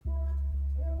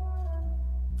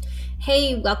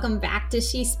Hey, welcome back to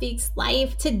She Speaks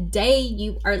Life. Today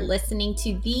you are listening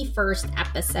to the first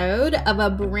episode of a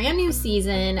brand new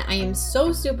season. I am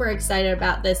so super excited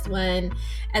about this one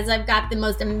as I've got the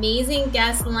most amazing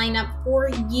guest lineup for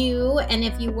you. And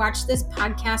if you watch this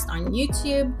podcast on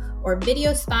YouTube or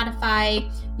video Spotify,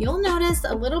 you'll notice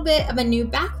a little bit of a new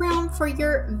background for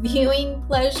your viewing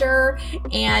pleasure,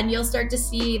 and you'll start to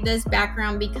see this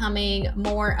background becoming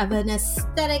more of an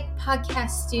aesthetic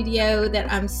podcast studio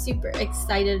that I'm super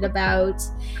excited about.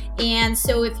 And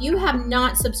so if you have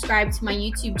not subscribed to my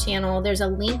YouTube channel, there's a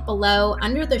link below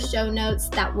under the show notes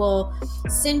that will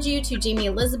send you to Jamie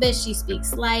Elizabeth, She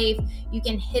Speaks Life. You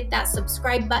can hit that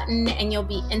subscribe button and you'll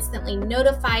be instantly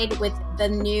notified with the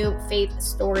new faith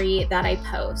story that I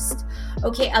post.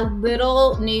 Okay, a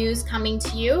little news coming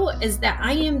to you is that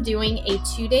I am doing a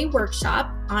 2-day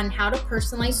workshop on how to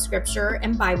personalize scripture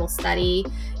and Bible study.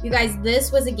 You guys,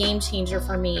 this was a game changer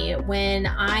for me when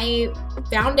I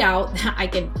found out that I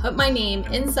can put my name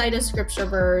inside a scripture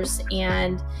verse,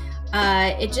 and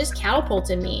it just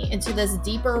catapulted me into this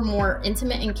deeper, more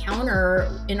intimate encounter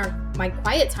in my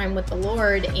quiet time with the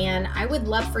Lord. And I would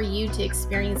love for you to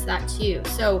experience that too.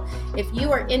 So if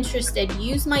you are interested,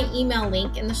 use my email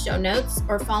link in the show notes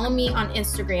or follow me on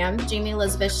Instagram, Jamie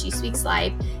Elizabeth, She Speaks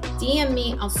Live. DM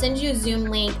me, I'll send you a Zoom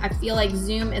link. I feel like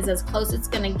Zoom is as close it's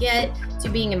going to get to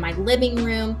being in my living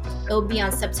room. It'll be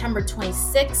on September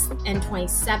 26th and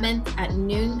 27th at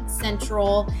noon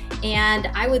Central. And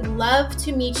I would love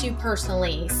to meet you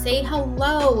personally, say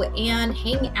hello and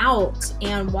hang out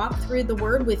and walk through the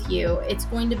word with you. It's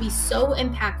going to be so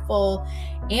impactful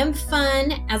and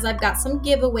fun as I've got some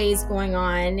giveaways going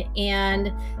on.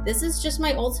 And this is just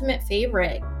my ultimate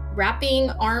favorite,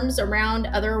 wrapping arms around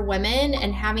other women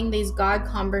and having these God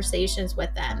conversations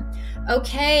with them.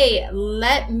 Okay,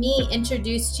 let me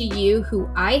introduce to you who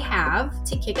I have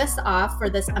to kick us off for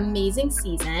this amazing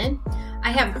season.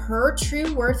 I have Her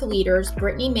True Worth leaders,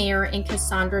 Brittany, Maher, and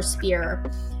Cassandra, Speer.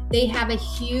 They have a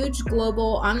huge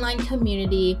global online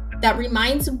community that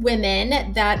reminds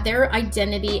women that their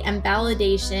identity and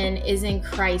validation is in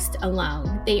Christ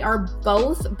alone. They are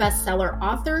both bestseller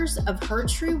authors of Her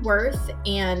True Worth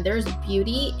and There's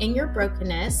Beauty in Your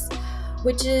Brokenness,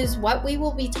 which is what we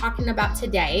will be talking about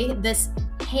today. This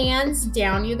hands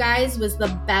down, you guys, was the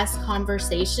best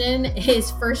conversation. It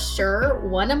is for sure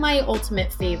one of my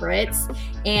ultimate favorites.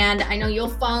 And I know you'll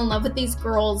fall in love with these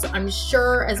girls, I'm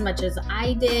sure, as much as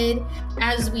I did,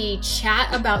 as we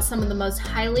chat about some of the most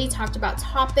highly talked about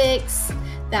topics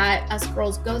that us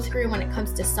girls go through when it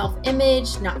comes to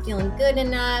self-image, not feeling good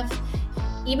enough,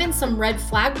 even some red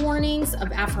flag warnings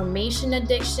of affirmation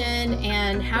addiction,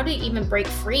 and how to even break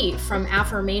free from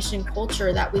affirmation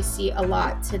culture that we see a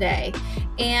lot today.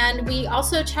 And we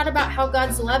also chat about how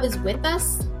God's love is with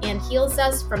us and heals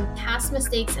us from past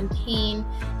mistakes and pain,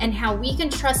 and how we can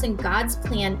trust in God's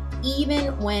plan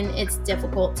even when it's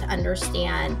difficult to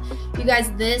understand. You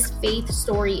guys, this faith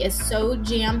story is so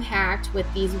jam-packed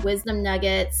with these wisdom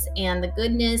nuggets and the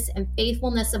goodness and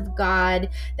faithfulness of God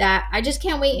that I just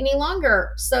can't wait any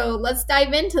longer. So let's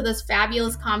dive into this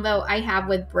fabulous convo I have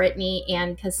with Brittany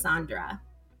and Cassandra.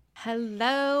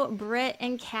 Hello, Britt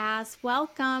and Cass.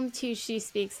 Welcome to She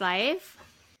Speaks Life.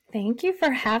 Thank you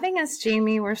for having us,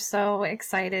 Jamie. We're so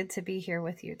excited to be here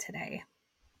with you today.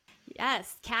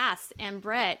 Yes, Cass and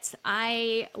Britt,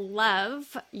 I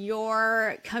love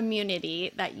your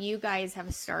community that you guys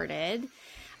have started.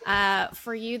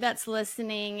 For you that's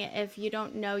listening, if you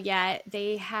don't know yet,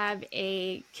 they have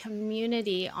a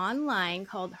community online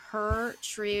called Her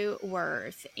True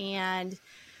Worth, and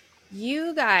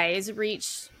you guys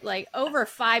reach like over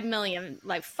 5 million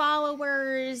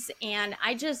followers. And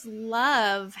I just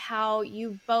love how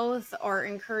you both are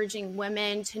encouraging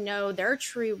women to know their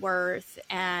true worth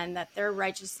and that their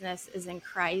righteousness is in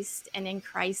Christ and in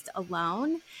Christ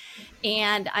alone.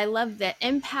 And I love the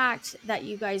impact that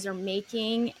you guys are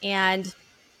making. And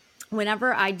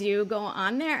whenever I do go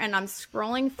on there and I'm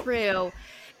scrolling through,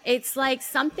 it's like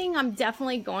something I'm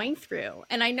definitely going through.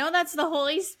 And I know that's the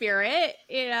Holy Spirit,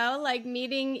 like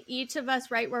meeting each of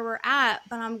us right where we're at.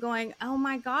 But I'm going, oh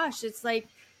my gosh, it's like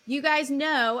you guys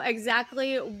know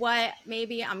exactly what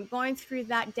maybe I'm going through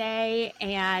that day.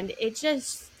 And it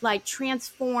just like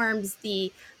transforms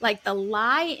the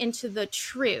lie into the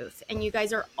truth. And you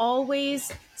guys are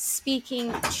always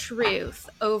speaking truth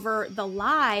over the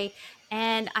lie.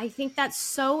 And I think that's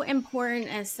so important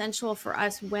and essential for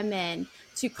us women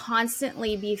to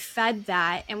constantly be fed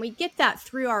that. And we get that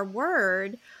through our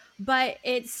word, but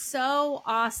it's so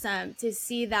awesome to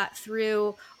see that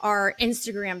through our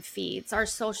Instagram feeds, our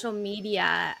social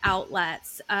media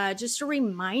outlets, just to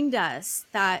remind us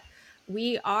that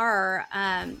we are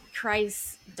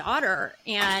Christ's daughter,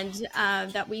 and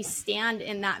that we stand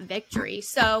in that victory.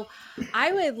 So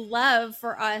I would love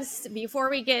for us, before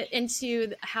we get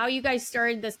into how you guys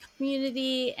started this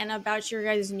community and about your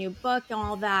guys' new book and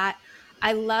all that,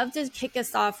 I love to kick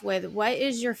us off with, what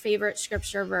is your favorite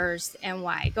scripture verse and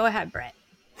why? Go ahead, Britt.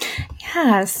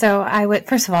 Yeah, so I would,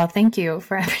 first of all, thank you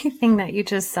for everything that you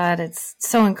just said. It's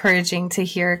so encouraging to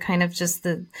hear kind of just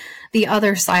the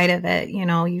other side of it. You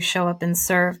know, you show up and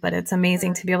serve, but it's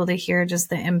amazing to be able to hear just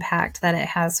the impact that it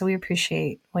has. So we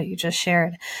appreciate what you just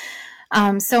shared.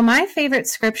 So my favorite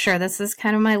scripture, this is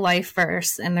kind of my life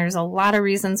verse, and there's a lot of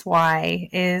reasons why,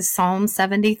 is Psalm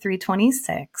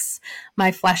 73:26.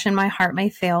 My flesh and my heart may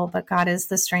fail, but God is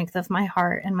the strength of my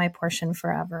heart and my portion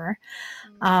forever.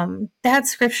 That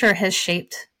scripture has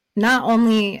shaped not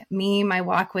only me, my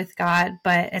walk with God,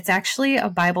 but it's actually a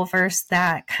Bible verse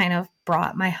that kind of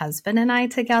brought my husband and I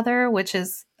together, which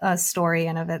is a story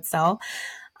in of itself.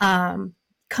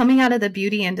 Coming out of the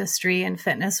beauty industry and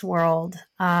fitness world,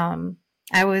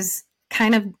 I was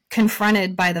kind of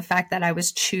confronted by the fact that I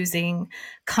was choosing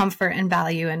comfort and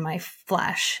value in my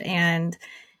flesh, and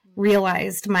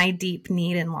realized my deep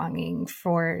need and longing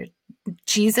for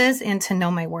Jesus and to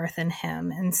know my worth in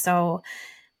him. And so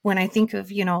when I think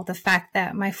of, you know, the fact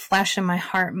that my flesh and my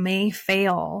heart may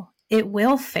fail, it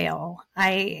will fail.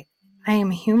 I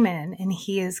am human and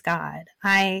he is God.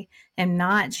 I am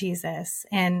not Jesus.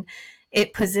 And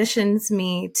it positions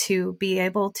me to be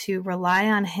able to rely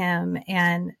on him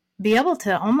and be able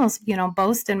to almost, you know,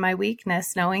 boast in my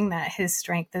weakness, knowing that his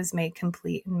strength is made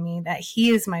complete in me, that he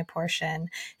is my portion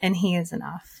and he is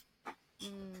enough.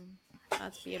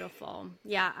 That's beautiful.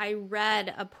 Yeah, I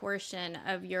read a portion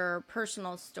of your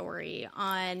personal story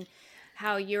on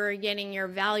how you're getting your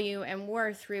value and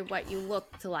worth through what you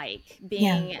looked like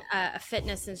being a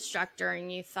fitness instructor.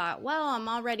 And you thought, well, I'm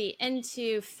already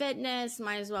into fitness,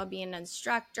 might as well be an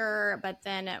instructor. But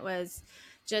then it was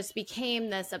just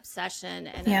became this obsession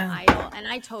and an idol. And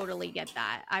I totally get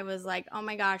that. I was like, oh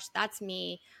my gosh, that's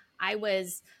me. I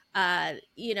was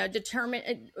you know,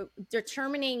 determining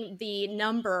the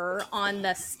number on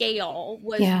the scale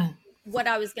was what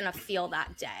I was going to feel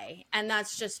that day. And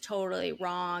that's just totally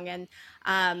wrong. And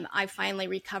I finally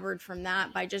recovered from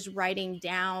that by just writing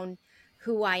down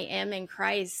who I am in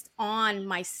Christ on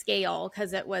my scale,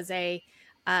 because it was a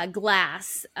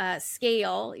glass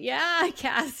scale. Yeah,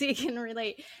 Cassie can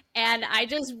relate. And I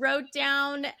just wrote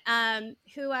down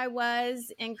who I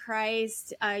was in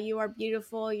Christ. You are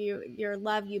beautiful. You're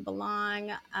loved. You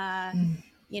belong.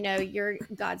 You know, you're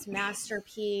God's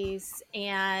masterpiece.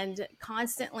 And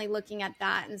constantly looking at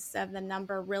that instead of the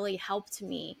number really helped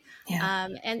me.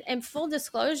 And full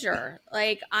disclosure,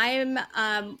 like I'm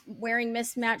wearing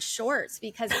mismatched shorts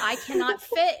because I cannot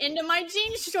fit into my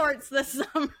jean shorts this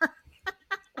summer.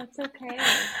 That's okay.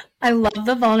 I love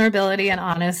the vulnerability and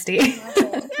honesty.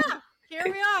 Yeah, here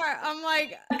we are. I'm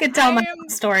like, I could tell my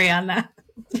story on that.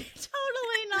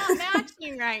 Totally not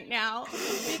matching right now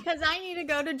because I need to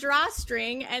go to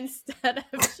drawstring instead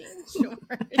of jean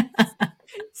shorts.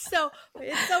 So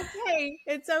it's okay.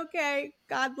 It's okay.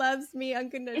 God loves me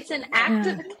unconditionally. It's an act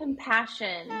of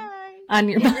compassion on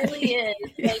your body. It really is.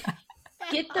 Like,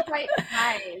 get the right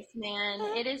size, man.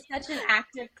 It is such an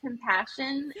act of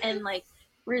compassion and like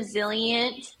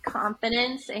resilient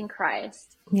confidence in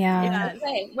Christ. Yeah. It's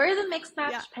okay. Wear the mixed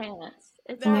match pants.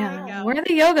 It's wear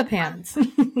the yoga pants. Wear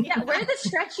the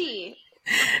stretchy.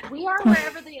 We are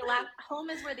wherever home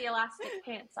is where the elastic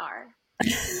pants are.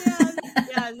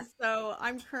 Yes. So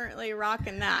I'm currently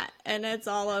rocking that, and it's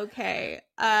all okay.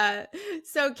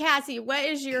 So Cassie, what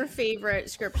is your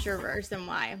favorite scripture verse and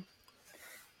why?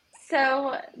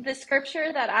 So the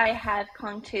scripture that I have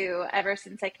clung to ever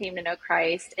since I came to know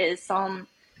Christ is Psalm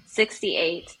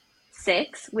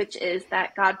 68:6, which is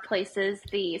that God places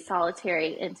the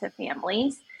solitary into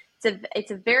families.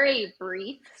 It's a very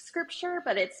brief scripture,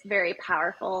 but it's very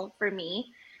powerful for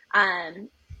me.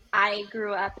 I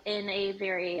grew up in a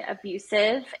very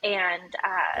abusive and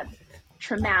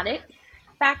traumatic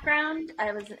background.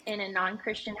 I was in a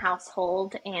non-Christian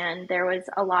household, and there was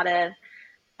a lot of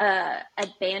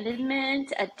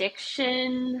abandonment,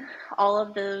 addiction, all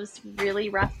of those really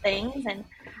rough things. And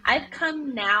I'm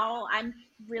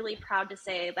really proud to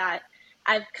say that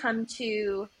I've come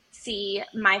to see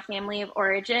my family of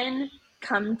origin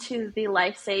come to the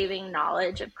life-saving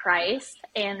knowledge of Christ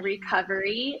and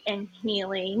recovery and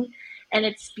healing. And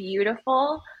it's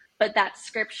beautiful. But that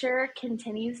scripture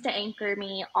continues to anchor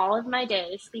me all of my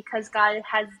days because God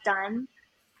has done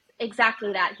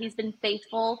exactly that. He's been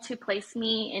faithful to place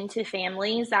me into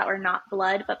families that were not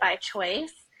blood, but by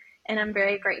choice. And I'm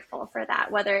very grateful for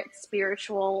that, whether it's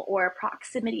spiritual or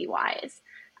proximity wise.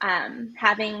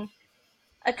 Having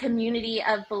a community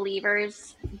of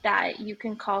believers that you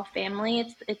can call family,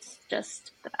 it's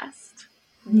just the best.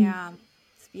 Yeah,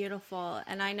 it's beautiful.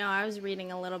 And I know I was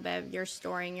reading a little bit of your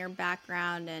story and your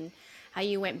background and how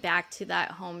you went back to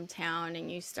that hometown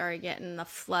and you started getting the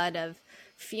flood of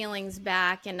feelings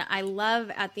back. And I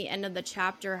love at the end of the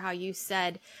chapter how you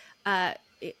said, uh,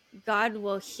 God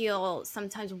will heal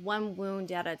sometimes one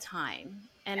wound at a time.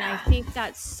 And I think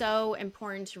that's so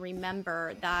important to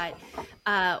remember that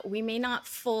we may not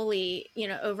fully,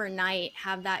 overnight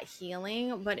have that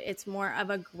healing, but it's more of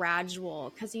a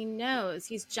gradual, because he knows,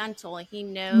 he's gentle. He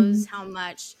knows how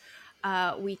much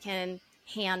we can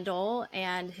handle,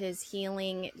 and his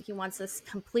healing, he wants us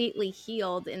completely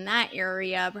healed in that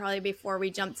area probably before we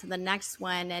jump to the next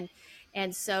one.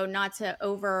 And so not to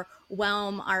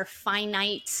overwhelm our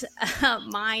finite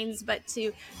minds, but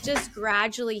to just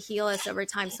gradually heal us over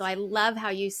time. So I love how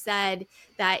you said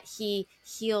that he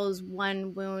heals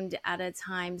one wound at a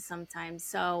time sometimes.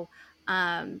 So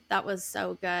that was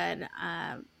so good,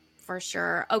 for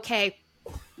sure. Okay.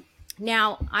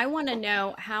 Now, I want to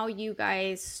know how you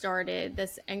guys started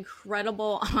this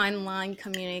incredible online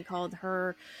community called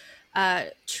Her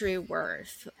True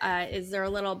Worth. Is there a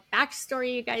little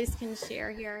backstory you guys can share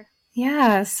here?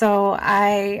 Yeah, so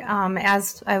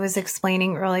as I was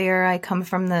explaining earlier, I come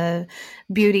from the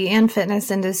beauty and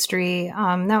fitness industry.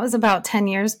 That was about 10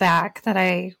 years back that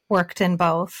I worked in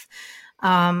both.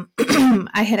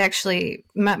 I had actually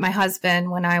met my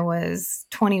husband when I was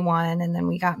 21, and then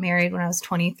we got married when I was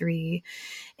 23.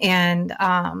 And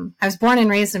I was born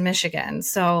and raised in Michigan.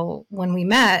 So when we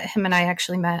met, him and I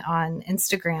actually met on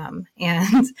Instagram,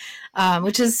 and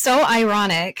which is so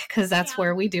ironic because that's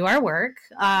where we do our work.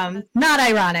 Not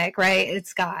ironic, right?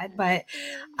 It's God. But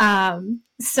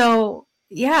so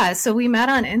we met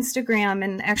on Instagram,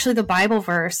 and actually the Bible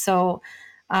verse. So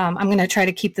I'm going to try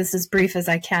to keep this as brief as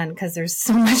I can because there's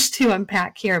so much to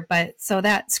unpack here. But so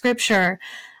that scripture,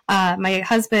 my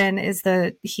husband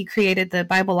he created the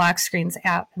Bible lock screens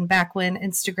app. And back when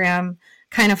Instagram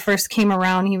kind of first came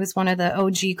around, he was one of the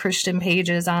OG Christian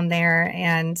pages on there.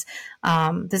 And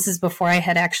this is before I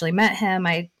had actually met him.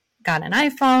 I got an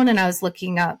iPhone and I was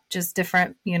looking up just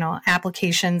different,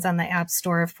 applications on the App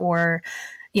Store for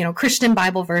Christian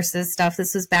Bible verses stuff.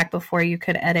 This was back before you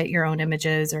could edit your own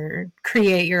images or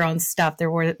create your own stuff. There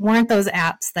weren't those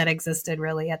apps that existed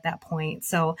really at that point.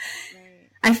 So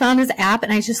I found his app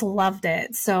and I just loved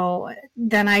it. So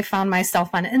then I found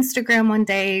myself on Instagram one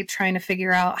day trying to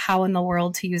figure out how in the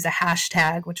world to use a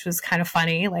hashtag, which was kind of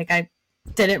funny. Like I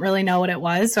didn't really know what it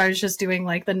was. So I was just doing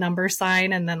like the number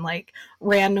sign and then like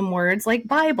random words like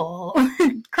Bible,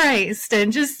 Christ,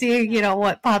 and just seeing,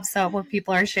 what pops up, what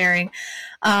people are sharing.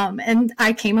 And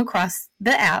I came across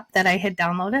the app that I had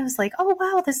downloaded. I was like, oh,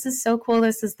 wow, this is so cool.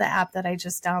 This is the app that I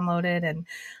just downloaded.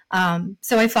 And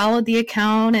so I followed the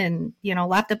account and,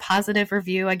 left a positive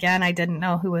review. Again, I didn't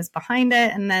know who was behind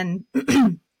it. And then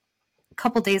a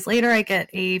couple days later, I get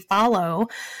a follow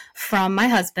from my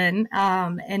husband.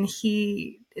 And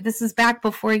this is back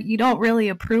before you don't really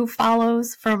approve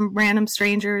follows from random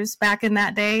strangers back in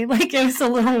that day. Like it was a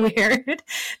little weird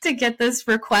to get this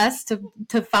request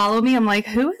to follow me. I'm like,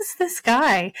 who is this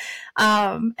guy?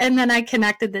 And then I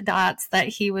connected the dots that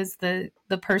he was the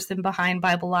person behind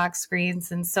Bible Lock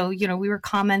Screens. And so, we were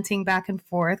commenting back and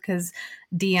forth because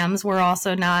DMs were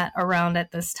also not around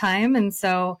at this time. And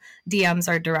so DMs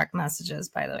are direct messages,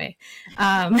 by the way.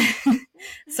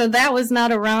 So that was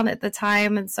not around at the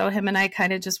time. And so him and I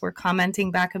kind of just were commenting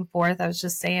back and forth. I was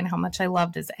just saying how much I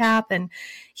loved his app. And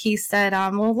he said,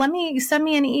 well, send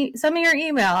me your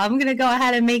email. I'm going to go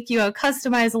ahead and make you a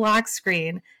customized lock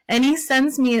screen. And he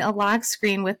sends me a lock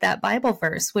screen with that Bible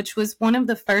verse, which was one of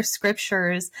the first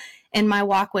scriptures in my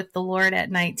walk with the Lord at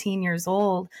 19 years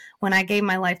old. When I gave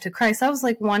my life to Christ, that was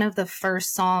like one of the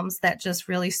first Psalms that just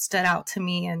really stood out to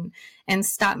me and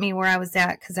stopped me where I was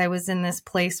at, because I was in this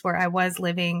place where I was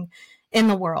living in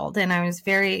the world and I was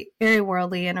very, very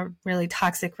worldly in a really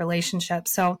toxic relationship.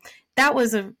 So that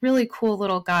was a really cool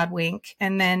little God wink.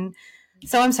 And then,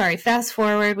 so I'm sorry, fast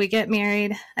forward, we get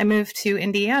married. I moved to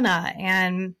Indiana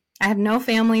and I have no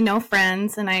family, no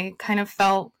friends. And I kind of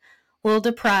felt a little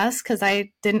depressed because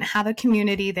I didn't have a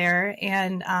community there.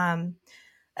 And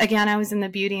again, I was in the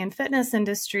beauty and fitness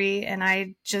industry, and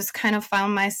I just kind of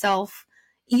found myself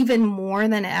even more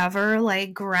than ever,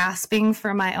 like grasping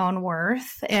for my own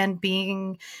worth and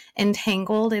being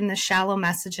entangled in the shallow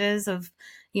messages of,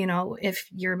 if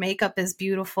your makeup is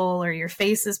beautiful or your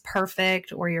face is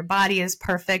perfect or your body is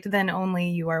perfect, then only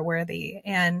you are worthy.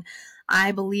 And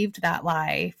I believed that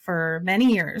lie for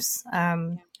many years.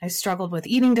 I struggled with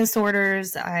eating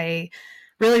disorders. I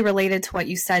really related to what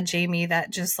you said, Jamie,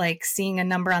 that just like seeing a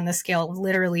number on the scale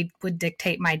literally would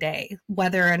dictate my day,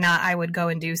 whether or not I would go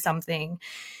and do something.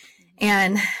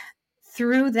 And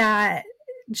through that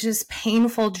just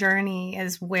painful journey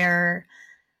is where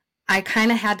I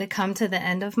kind of had to come to the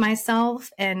end of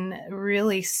myself and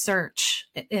really search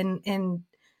and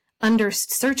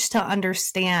search to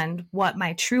understand what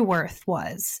my true worth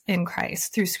was in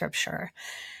Christ through scripture.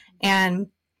 And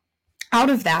out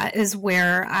of that is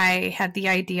where I had the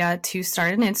idea to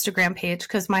start an Instagram page,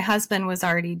 because my husband was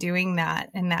already doing that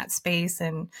in that space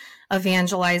and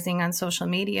evangelizing on social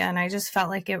media. And I just felt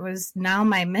like it was now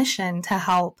my mission to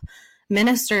help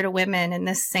minister to women in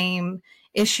the same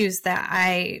issues that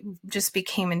I just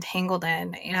became entangled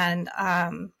in. And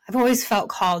I've always felt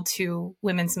called to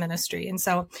women's ministry. And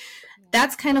so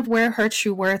that's kind of where Her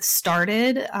True Worth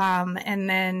started. And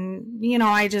then,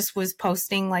 I just was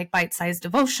posting like bite-sized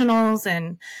devotionals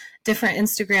and different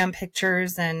Instagram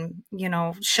pictures and,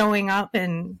 showing up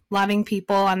and loving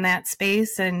people on that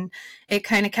space. And it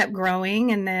kind of kept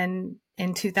growing. And then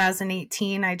in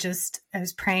 2018, I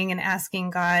was praying and asking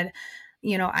God,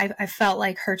 I felt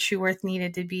like Her True Worth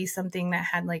needed to be something that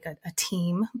had like a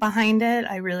team behind it.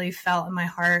 I really felt in my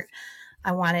heart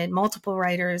I wanted multiple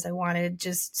writers. I wanted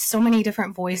just so many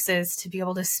different voices to be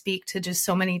able to speak to just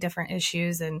so many different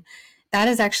issues. And that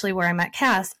is actually where I met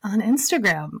Cass on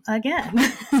Instagram again.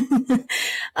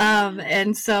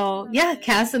 And so,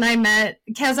 Cass and I met.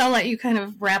 Cass, I'll let you kind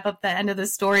of wrap up the end of the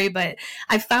story, but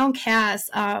I found Cass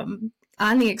on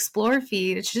the Explore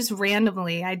feed. It's just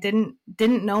randomly. I didn't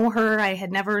know her. I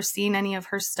had never seen any of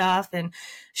her stuff. And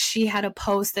she had a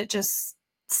post that just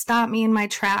stopped me in my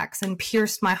tracks and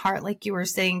pierced my heart, like you were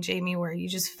saying, Jamie, where you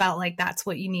just felt like that's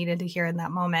what you needed to hear in that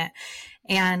moment.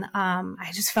 And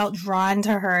I just felt drawn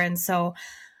to her. And so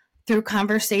through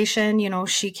conversation,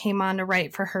 she came on to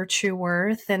write for Her True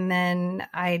Worth. And then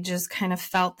I just kind of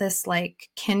felt this like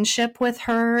kinship with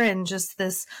her and just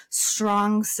this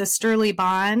strong sisterly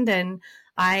bond. And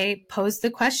I posed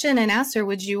the question and asked her,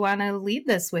 would you want to lead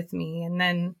this with me? And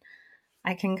then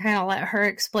I can kind of let her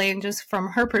explain just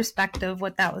from her perspective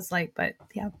what that was like. But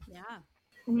yeah.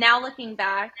 Now looking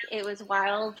back, it was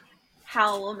wild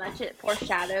how much it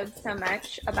foreshadowed so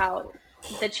much about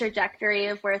the trajectory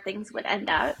of where things would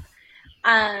end up.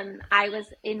 I was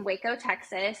in Waco,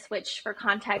 Texas, which for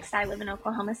context, I live in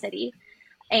Oklahoma City.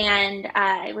 And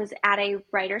I was at a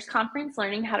writer's conference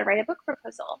learning how to write a book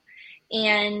proposal.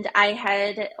 And I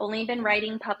had only been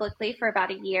writing publicly for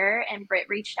about a year, and Britt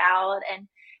reached out and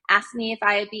asked me if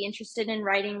I would be interested in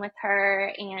writing with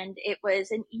her. And it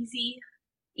was an easy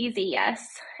yes.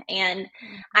 And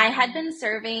I had been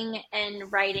serving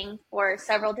and writing for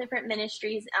several different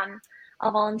ministries on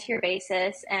a volunteer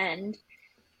basis. And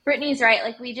Brittany's right.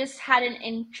 Like, we just had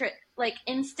an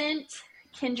instant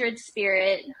kindred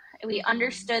spirit. We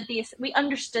understood the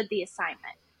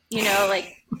assignment,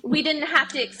 like we didn't have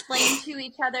to explain to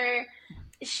each other.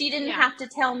 She didn't have to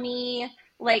tell me,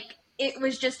 like, it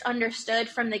was just understood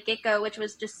from the get-go, which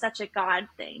was just such a God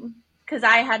thing, because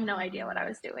I had no idea what I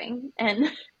was doing. And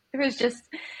it was just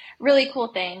a really cool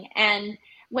thing. And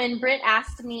when Britt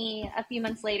asked me a few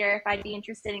months later if I'd be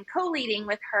interested in co-leading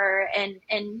with her and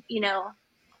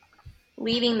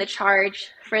leading the charge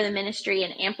for the ministry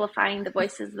and amplifying the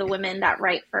voices of the women that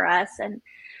write for us, and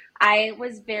I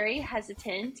was very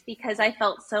hesitant because I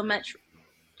felt so much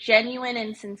genuine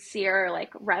and sincere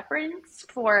reverence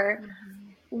for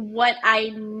what I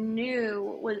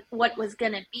knew was what was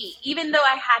going to be, even though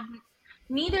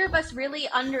neither of us really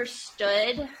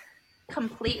understood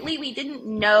completely. We didn't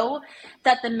know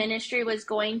that the ministry was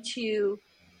going to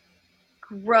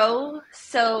grow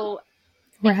so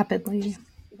rapidly.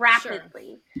 Sure.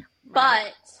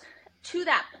 But to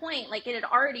that point, it had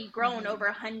already grown over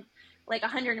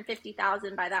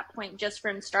 150,000 by that point, just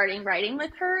from starting writing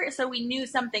with her. So we knew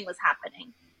something was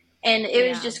happening, and it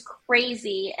was just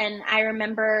crazy. And I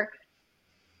remember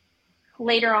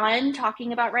later on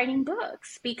talking about writing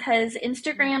books, because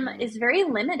Instagram is very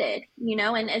limited,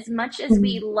 and as much as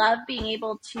we love being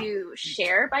able to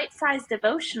share bite-sized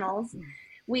devotionals,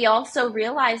 we also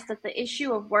realized that the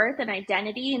issue of worth and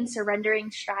identity and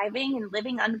surrendering, striving, and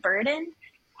living unburdened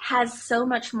has so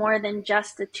much more than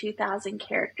just the 2,000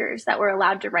 characters that we're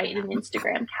allowed to write in an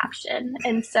Instagram caption.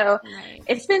 And so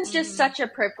it's been just such a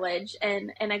privilege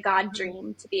and a God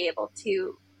dream to be able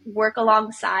to work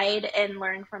alongside and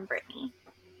learn from Brittany.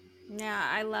 Yeah,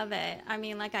 I love it. I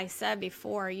mean, like I said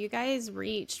before, you guys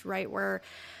reached right where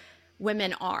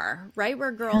women are, right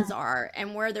where girls are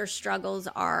and where their struggles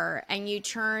are, and you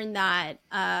turn that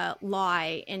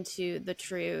lie into the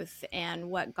truth and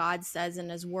what God says in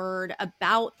his word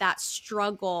about that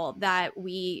struggle that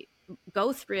we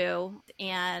go through.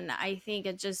 And I think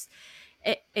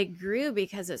it grew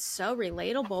because it's so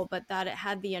relatable, but that it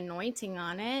had the anointing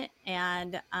on it.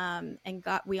 And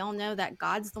God, we all know that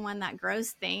God's the one that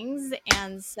grows things.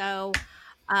 And so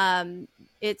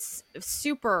it's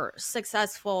super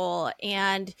successful.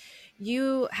 And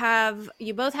you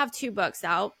both have two books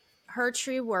out, Her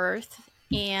True Worth,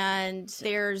 and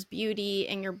There's Beauty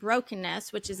in Your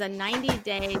Brokenness, which is a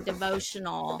 90-day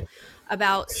devotional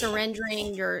about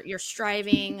surrendering your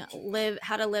striving,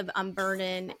 how to live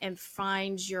unburdened and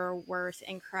find your worth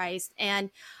in Christ. And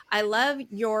I love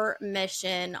your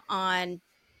mission on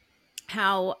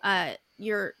how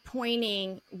you're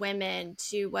pointing women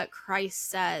to what Christ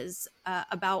says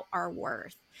about our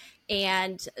worth,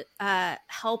 and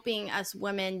helping us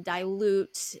women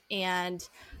dilute and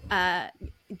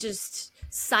just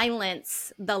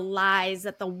silence the lies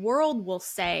that the world will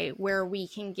say where we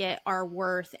can get our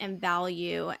worth and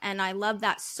value. And I love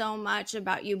that so much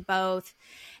about you both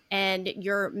and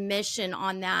your mission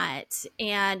on that.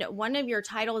 And one of your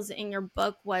titles in your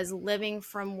book was Living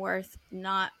from Worth,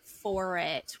 Not For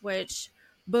It, which,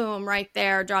 boom, right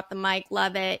there, drop the mic,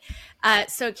 love it.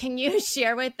 So can you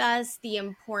share with us the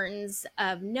importance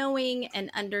of knowing and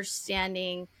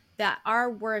understanding that our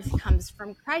worth comes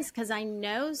from Christ? Because I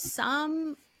know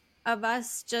some of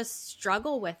us just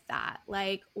struggle with that.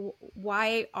 Like,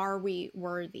 why are we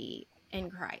worthy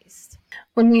in Christ?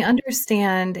 When we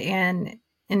understand and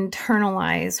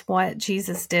internalize what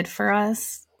Jesus did for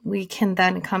us, we can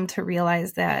then come to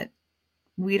realize that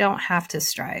we don't have to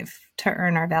strive to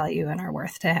earn our value and our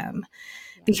worth to him,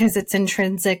 because it's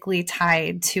intrinsically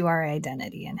tied to our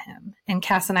identity in him. And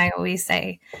Cass and I always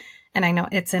say, and I know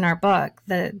it's in our book,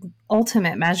 the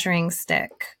ultimate measuring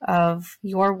stick of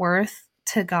your worth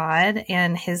to God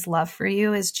and his love for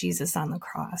you is Jesus on the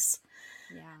cross.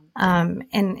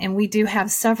 And we do have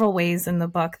several ways in the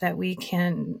book that we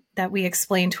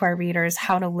explain to our readers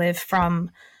how to live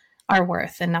from our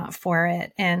worth and not for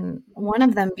it. And one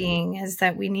of them being is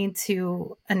that we need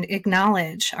to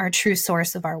acknowledge our true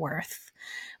source of our worth.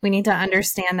 We need to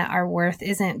understand that our worth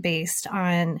isn't based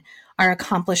on our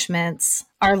accomplishments,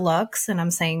 our looks, and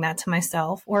I'm saying that to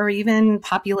myself, or even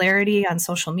popularity on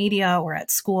social media or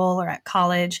at school or at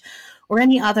college, or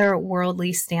any other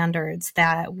worldly standards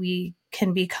that we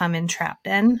can become entrapped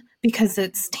in, because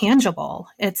it's tangible.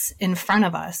 It's in front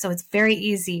of us. So it's very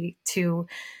easy to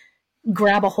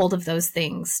grab a hold of those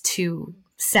things to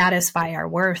satisfy our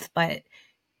worth. But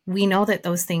we know that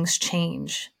those things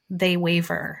change. They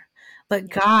waver. But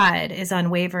God is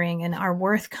unwavering, and our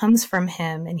worth comes from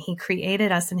him, and he created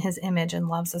us in his image and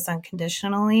loves us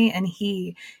unconditionally, and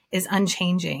he is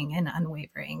unchanging and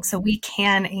unwavering. So we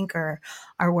can anchor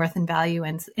our worth and value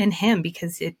in him,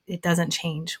 because it doesn't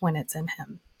change when it's in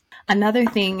him. Another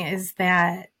thing is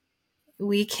that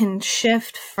we can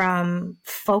shift from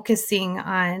focusing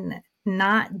on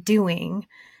not doing,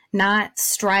 not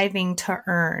striving to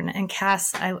earn. And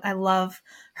Cass, I love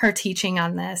her teaching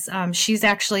on this. She's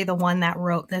actually the one that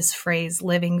wrote this phrase,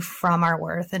 living from our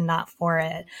worth and not for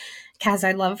it. Cass,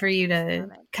 I'd love for you to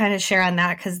kind of share on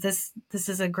that, because this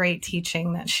is a great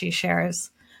teaching that she shares.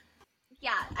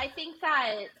 Yeah, I think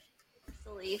that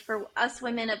for us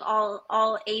women of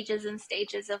all ages and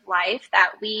stages of life,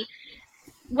 that we,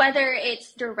 whether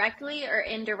it's directly or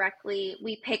indirectly,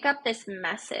 we pick up this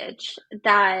message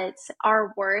that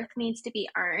our worth needs to be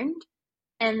earned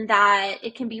and that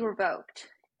it can be revoked.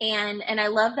 And I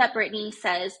love that Brittany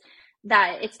says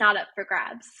that it's not up for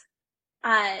grabs.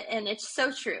 And it's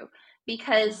so true,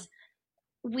 because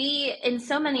we, in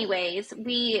so many ways,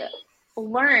 we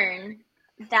learn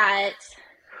that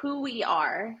who we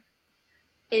are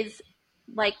is,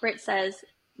 like Britt says,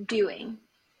 doing.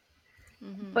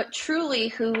 Mm-hmm. But truly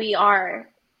who we are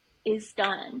is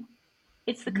done.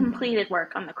 It's the completed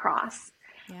work on the cross.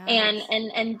 Yes.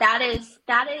 And that is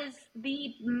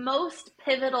the most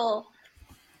pivotal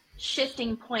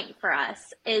shifting point for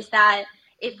us, is that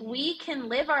if we can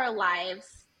live our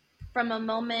lives from a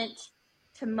moment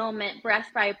to moment, breath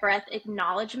by breath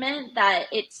acknowledgement that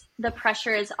the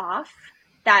pressure is off,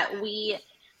 that we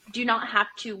do not have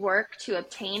to work to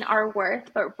obtain our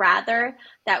worth, but rather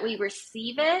that we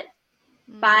receive it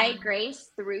by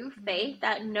grace through faith,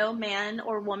 that no man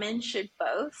or woman should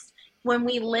boast. When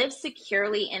we live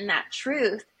securely in that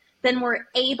truth, then we're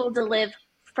able to live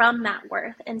from that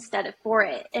worth instead of for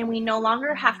it. And we no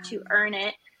longer have to earn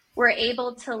it. We're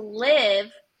able to live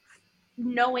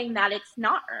knowing that it's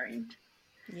not earned.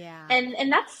 Yeah.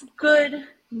 And that's good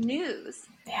news.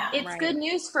 Yeah. It's good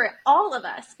news for all of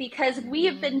us because we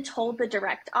have been told the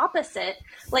direct opposite.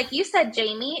 Like you said,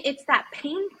 Jamie, it's that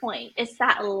pain point. It's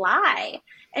that lie.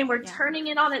 And we're turning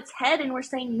it on its head and we're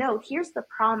saying, no, here's the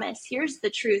promise. Here's the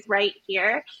truth right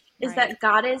here is that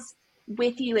God is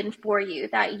with you and for you,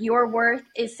 that your worth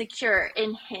is secure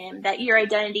in him, that your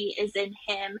identity is in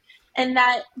him. And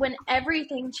that when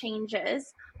everything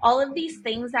changes, all of these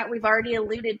things that we've already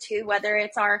alluded to, whether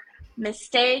it's our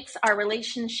mistakes, our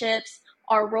relationships,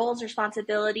 our roles,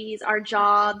 responsibilities, our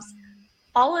jobs,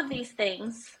 all of these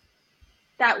things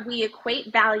that we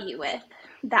equate value with,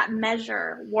 that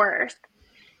measure worth,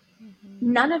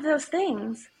 none of those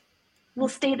things will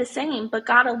stay the same, but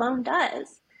God alone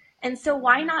does. And so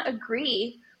why not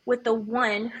agree with the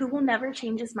one who will never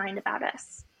change his mind about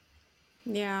us?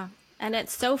 Yeah. And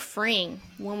it's so freeing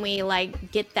when we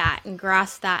like get that and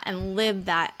grasp that and live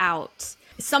that out.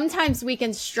 Sometimes we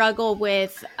can struggle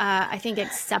with, I think,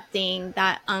 accepting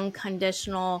that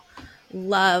unconditional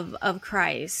love of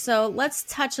Christ. So let's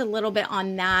touch a little bit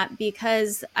on that,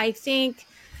 because I think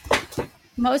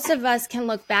most of us can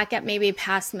look back at maybe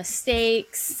past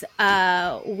mistakes.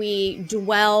 We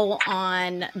dwell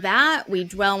on that. We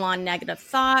dwell on negative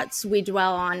thoughts. We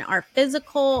dwell on our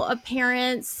physical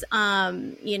appearance,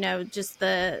 just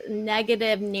the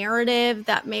negative narrative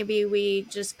that maybe we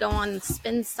just go on the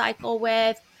spin cycle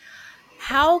with.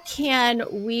 How can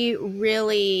we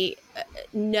really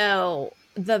know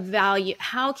the value?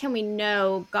 How can we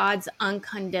know God's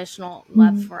unconditional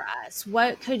love for us?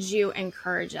 What could you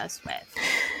encourage us with?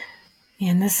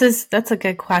 And that's a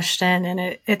good question.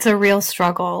 And it's a real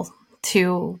struggle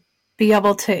to be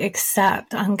able to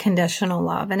accept unconditional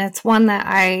love. And it's one that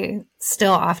I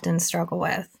still often struggle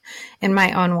with in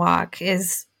my own walk,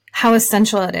 is how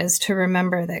essential it is to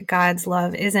remember that God's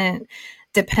love isn't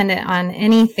dependent on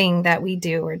anything that we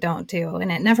do or don't do.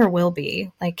 And it never will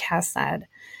be, like Cass said.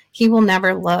 He will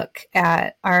never look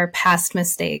at our past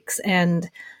mistakes and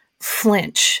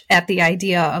flinch at the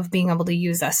idea of being able to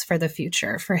use us for the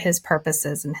future, for his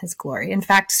purposes and his glory. In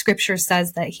fact, scripture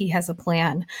says that he has a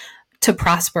plan to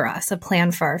prosper us, a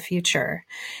plan for our future.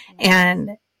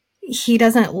 And he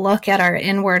doesn't look at our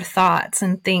inward thoughts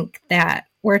and think that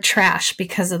we're trash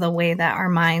because of the way that our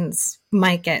minds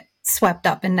might get swept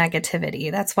up in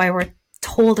negativity. That's why we're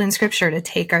told in scripture to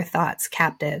take our thoughts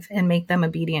captive and make them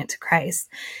obedient to Christ,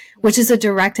 which is a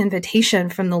direct invitation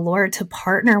from the Lord to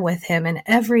partner with him in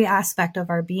every aspect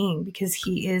of our being, because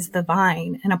he is the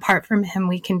vine, and apart from him,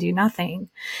 we can do nothing.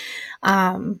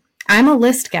 I'm a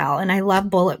list gal and I love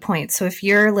bullet points. So if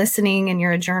you're listening and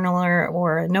you're a journaler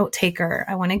or a note taker,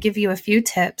 I want to give you a few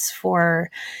tips for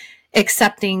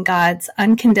accepting God's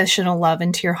unconditional love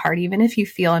into your heart, even if you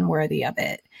feel unworthy of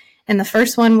it. And the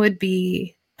first one would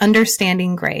be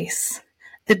understanding grace.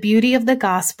 The beauty of the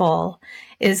gospel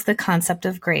is the concept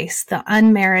of grace, the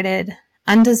unmerited,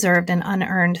 undeserved, and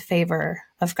unearned favor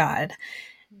of God.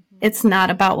 It's not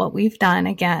about what we've done,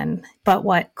 again, but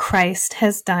what Christ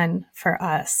has done for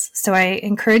us. So I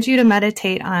encourage you to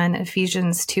meditate on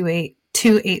Ephesians 2:8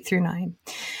 through 9.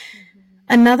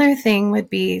 Another thing would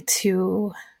be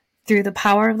to, through the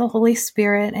power of the Holy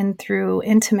Spirit and through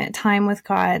intimate time with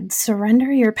God,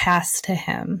 surrender your past to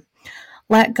him.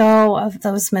 Let go of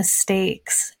those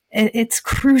mistakes. It's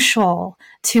crucial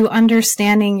to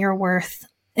understanding your worth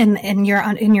and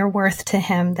your worth to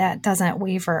him that doesn't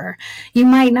waver. You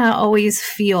might not always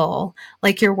feel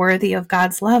like you're worthy of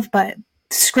God's love, but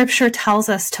scripture tells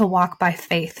us to walk by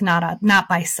faith, not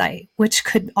by sight, which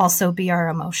could also be our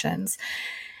emotions.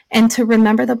 And to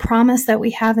remember the promise that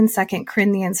we have in 2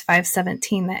 Corinthians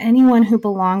 5:17, that anyone who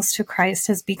belongs to Christ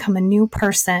has become a new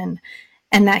person,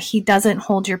 and that he doesn't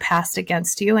hold your past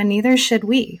against you, and neither should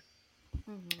we.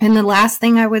 And the last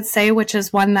thing I would say, which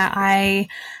is one that I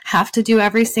have to do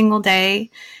every single day,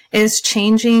 is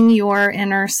changing your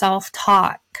inner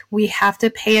self-talk. We have to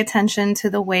pay attention to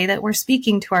the way that we're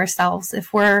speaking to ourselves.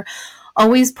 If we're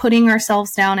always putting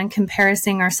ourselves down and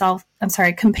comparing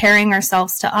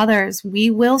ourselves to others, we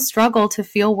will struggle to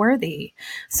feel worthy.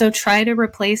 So try to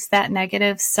replace that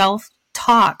negative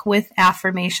self-talk with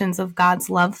affirmations of God's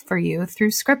love for you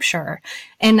through scripture.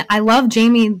 And I love,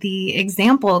 Jamie, the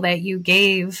example that you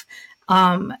gave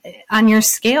on your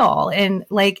scale. And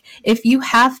like, if you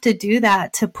have to do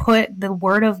that to put the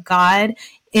word of God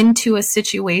into a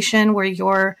situation where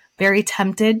you're very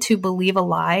tempted to believe a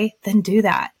lie, then do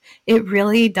that. It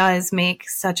really does make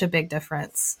such a big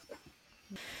difference.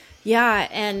 Yeah,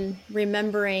 and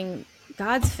remembering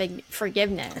God's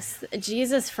forgiveness.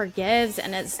 Jesus forgives,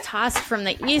 and it's tossed from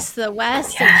the east to the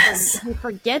west. Yes. And he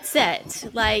forgets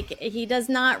it. Like, he does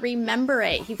not remember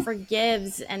it. He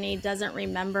forgives and he doesn't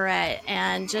remember it.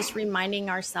 And just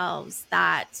reminding ourselves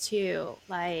that too,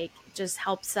 like, just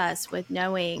helps us with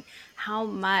knowing how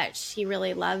much he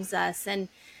really loves us and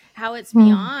how it's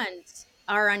beyond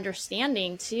our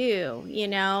understanding too. You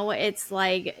know, it's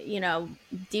like, you know,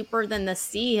 deeper than the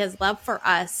sea, his love for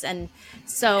us. And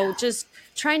so just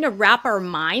trying to wrap our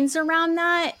minds around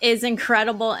that is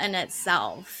incredible in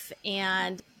itself.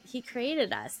 And he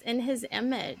created us in his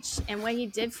image, and what he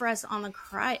did for us on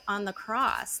the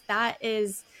cross, that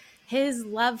is his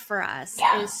love for us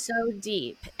is so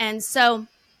deep. And so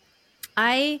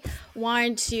I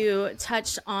wanted to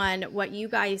touch on what you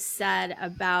guys said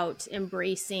about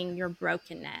embracing your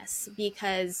brokenness,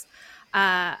 because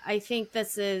I think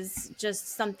this is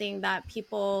just something that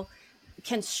people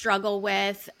can struggle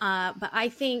with. But I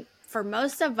think for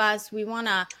most of us, we want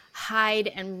to hide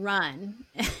and run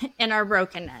in our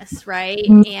brokenness, right?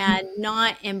 And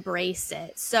not embrace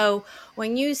it. So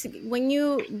when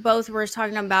you both were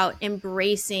talking about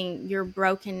embracing your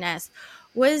brokenness,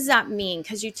 what does that mean?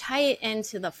 Because you tie it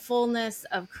into the fullness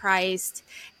of Christ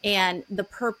and the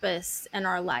purpose in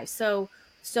our life.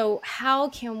 So how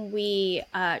can we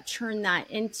turn that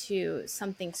into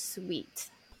something sweet?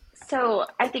 So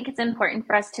I think it's important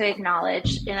for us to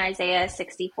acknowledge in Isaiah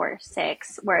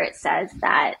 64:6, where it says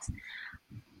that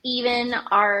even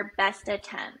our best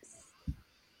attempts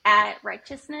at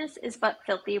righteousness is but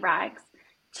filthy rags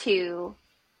to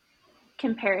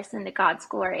comparison to God's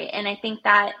glory. And I think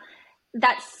that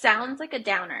sounds like a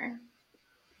downer,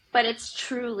 but it's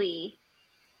truly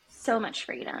so much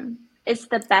freedom. It's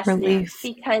the best relief,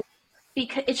 because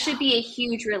it should be a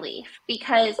huge relief,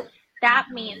 because that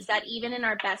means that even in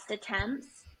our best attempts,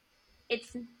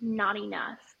 it's not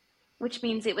enough, which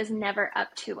means it was never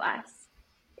up to us.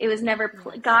 It was never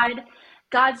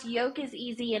God's yoke is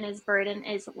easy and his burden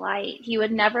is light. He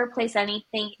would never place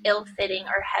anything ill-fitting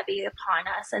or heavy upon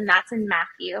us, and that's in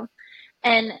Matthew.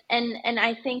 And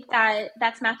I think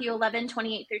that's Matthew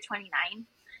 11:28 through 29.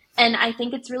 And I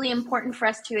think it's really important for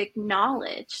us to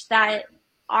acknowledge that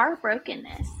our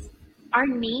brokenness, our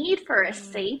need for a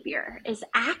savior, is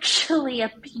actually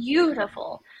a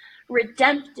beautiful,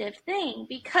 redemptive thing,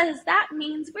 because that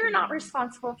means we're not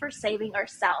responsible for saving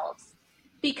ourselves,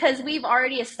 because we've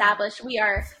already established we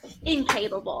are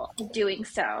incapable of doing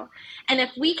so. And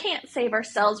if we can't save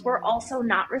ourselves, we're also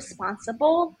not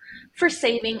responsible for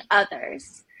saving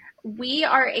others. We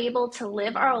are able to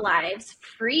live our lives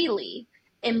freely,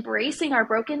 embracing our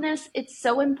brokenness. It's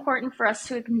so important for us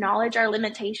to acknowledge our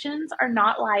limitations are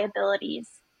not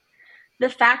liabilities. The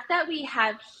fact that we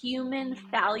have human,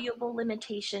 valuable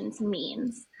limitations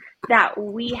means that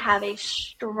we have a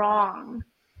strong,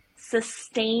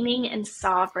 sustaining, and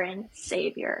sovereign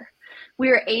Savior. We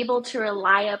are able to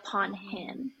rely upon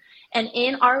him. And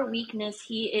in our weakness,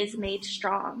 he is made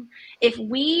strong. If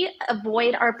we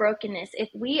avoid our brokenness, if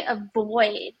we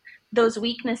avoid those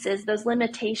weaknesses, those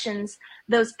limitations,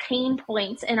 those pain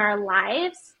points in our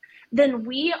lives, then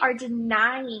we are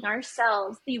denying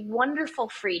ourselves the wonderful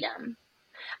freedom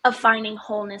of finding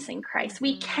wholeness in Christ.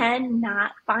 We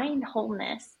cannot find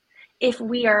wholeness if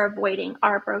we are avoiding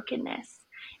our brokenness.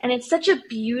 And it's such a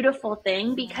beautiful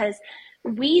thing, because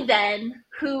we then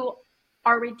who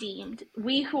are redeemed,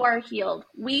 we who are healed,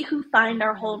 we who find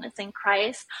our wholeness in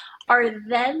Christ, are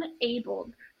then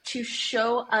able to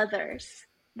show others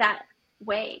that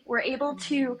way. We're able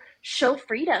to show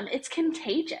freedom. It's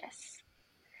contagious,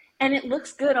 and it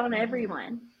looks good on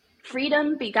everyone.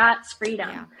 Freedom begots freedom.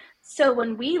 Yeah. So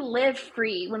when we live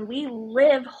free, when we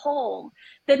live whole,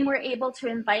 then we're able to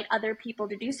invite other people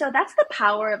to do so. That's the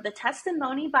power of the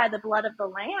testimony by the blood of the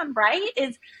Lamb, right?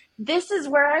 This is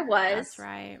where I was. That's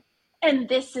right. And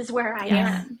this is where I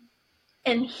am.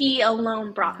 And he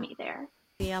alone brought me there.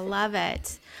 I love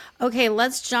it. Okay,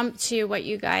 let's jump to what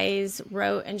you guys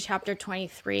wrote in chapter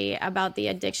 23 about the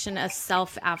addiction of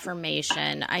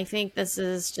self-affirmation. I think this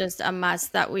is just a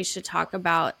must that we should talk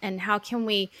about. And how can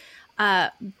we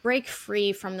break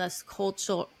free from this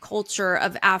culture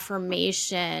of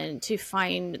affirmation to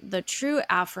find the true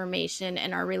affirmation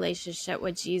in our relationship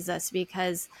with Jesus?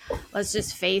 Because let's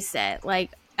just face it,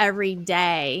 like every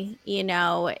day, you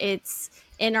know, it's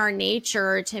in our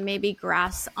nature to maybe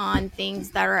grasp on things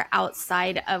that are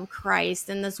outside of Christ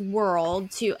in this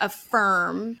world, to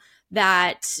affirm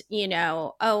that, you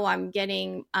know, oh, I'm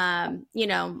getting, you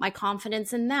know, my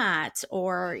confidence in that,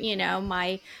 or, you know,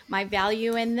 my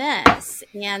value in this.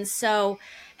 And so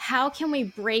how can we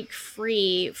break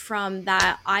free from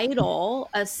that idol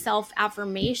of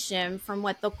self-affirmation from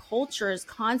what the culture is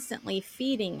constantly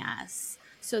feeding us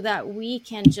so that we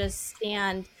can just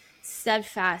stand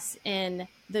steadfast in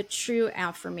the true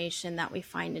affirmation that we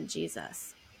find in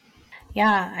Jesus?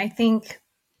 Yeah, I think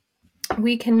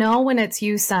we can know when it's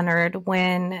you-centered,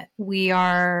 when we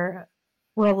are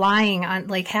relying on,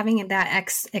 like, having that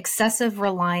excessive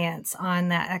reliance on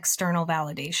that external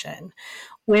validation,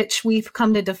 which we've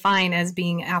come to define as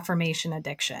being affirmation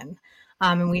addiction.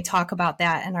 And we talk about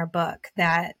that in our book,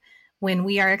 that when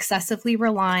we are excessively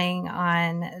relying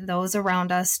on those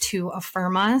around us to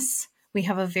affirm us, we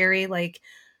have a very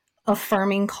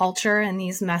affirming culture and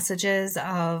these messages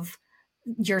of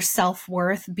your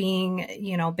self-worth being,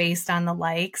 based on the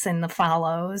likes and the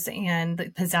follows and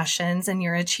the possessions and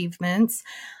your achievements.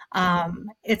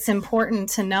 It's important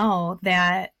to know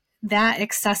that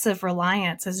excessive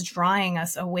reliance is drawing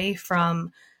us away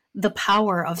from the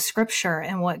power of Scripture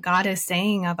and what God is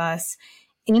saying of us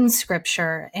in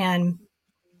Scripture. And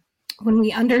when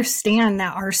we understand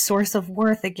that our source of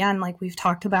worth, again, like we've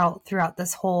talked about throughout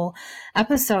this whole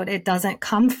episode, it doesn't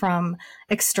come from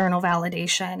external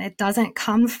validation. It doesn't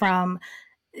come from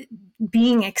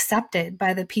being accepted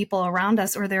by the people around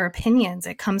us or their opinions.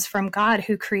 It comes from God,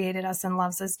 who created us and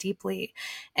loves us deeply.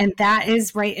 And that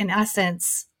is, right, in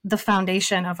essence, the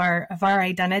foundation of our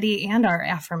identity and our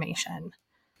affirmation.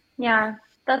 Yeah,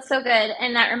 that's so good.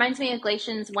 And that reminds me of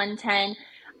Galatians 1:10.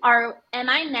 Am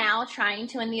I now trying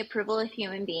to win the approval of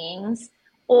human beings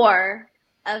or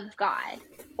of God?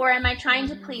 Or am I trying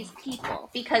to please people?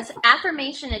 Because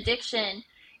affirmation addiction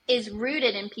is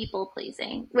rooted in people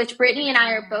pleasing, which Brittany and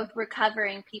I are both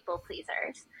recovering people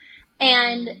pleasers.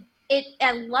 And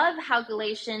I love how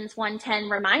Galatians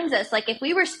 1:10 reminds us, like, if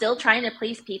we were still trying to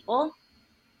please people,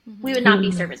 we would not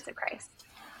be servants of Christ.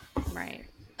 Right.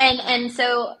 And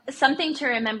so something to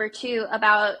remember too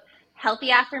about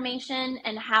healthy affirmation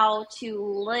and how to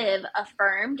live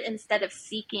affirmed instead of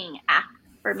seeking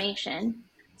affirmation,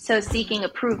 so seeking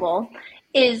approval,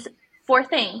 is 4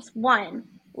 things. 1,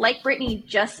 like Brittany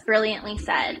just brilliantly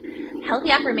said, healthy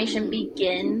affirmation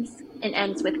begins and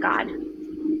ends with God.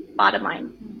 Bottom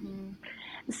line.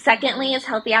 Secondly, is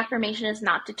healthy affirmation is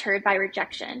not deterred by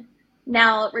rejection.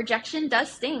 Now, rejection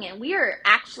does sting, and we are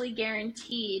actually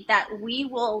guaranteed that we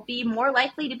will be more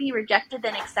likely to be rejected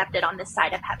than accepted on this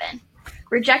side of heaven.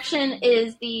 Rejection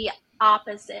is the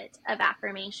opposite of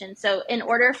affirmation. So in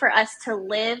order for us to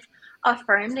live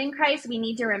affirmed in Christ, we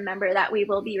need to remember that we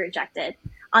will be rejected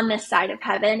on this side of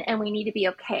heaven, and we need to be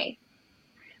okay.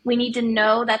 We need to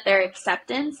know that their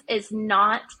acceptance is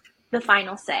not the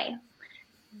final say.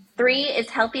 3 is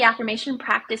healthy affirmation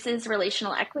practices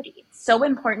relational equity. It's so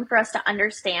important for us to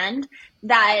understand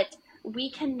that we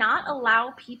cannot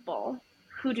allow people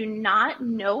who do not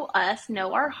know us,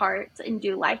 know our hearts, and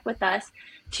do life with us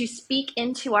to speak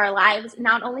into our lives.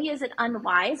 Not only is it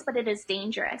unwise, but it is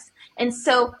dangerous. And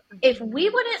so if we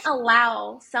wouldn't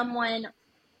allow someone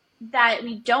that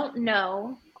we don't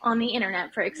know on the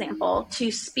internet, for example,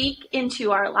 to speak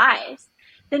into our lives,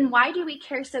 then why do we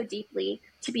care so deeply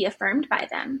to be affirmed by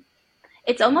them?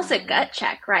 It's almost a gut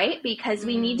check, right? Because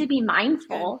we need to be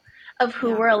mindful of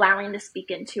who we're allowing to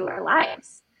speak into our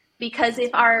lives. Because if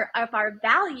our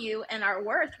value and our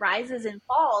worth rises and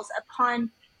falls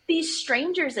upon these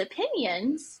strangers'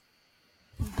 opinions,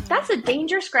 that's a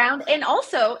dangerous ground. And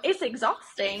also, it's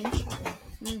exhausting.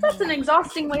 That's an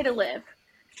exhausting way to live.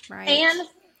 Right. And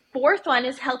 4th one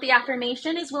is healthy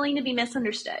affirmation is willing to be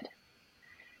misunderstood.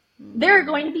 There are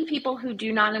going to be people who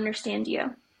do not understand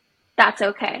you. That's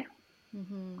okay.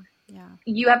 Yeah.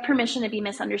 You have permission to be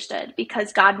misunderstood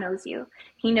because God knows you.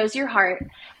 He knows your heart.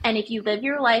 And if you live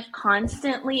your life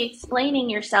constantly explaining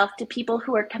yourself to people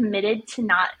who are committed to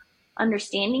not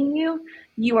understanding you,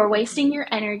 you are wasting your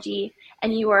energy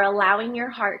and you are allowing your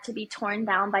heart to be torn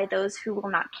down by those who will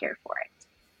not care for it.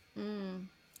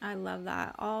 I love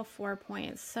that. All 4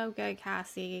 points. So good,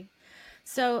 Cassie.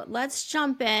 So let's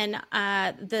jump in.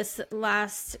 This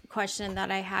last question that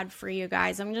I had for you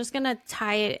guys, I'm just going to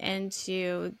tie it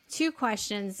into 2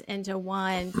 questions into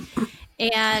one.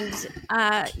 And,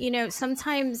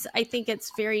 sometimes I think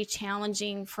it's very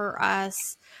challenging for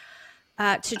us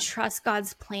to trust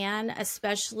God's plan,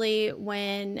 especially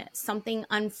when something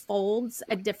unfolds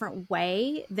a different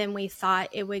way than we thought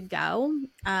it would go.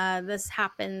 This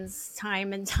happens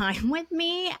time and time with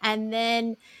me. And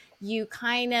then you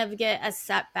kind of get a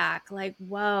setback, like,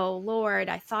 whoa, Lord,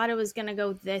 I thought it was going to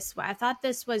go this way. I thought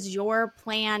this was your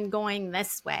plan going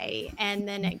this way. And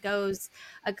then it goes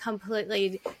a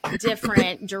completely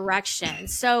different direction.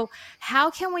 So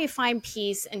how can we find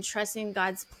peace and trusting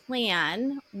God's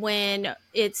plan when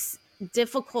it's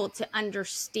difficult to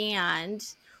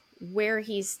understand where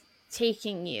he's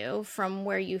taking you from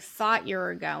where you thought you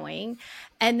were going?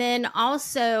 And then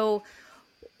also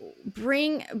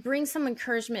bring some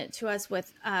encouragement to us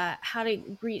with how to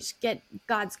get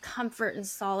God's comfort and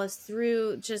solace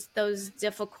through just those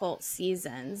difficult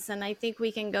seasons. And I think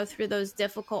we can go through those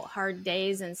difficult, hard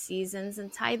days and seasons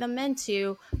and tie them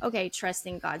into, okay,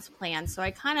 trusting God's plan. So I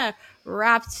kind of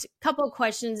wrapped a couple of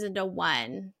questions into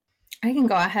one. I can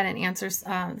go ahead and answer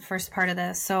the first part of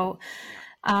this. So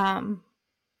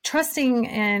trusting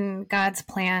in God's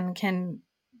plan can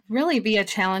really be a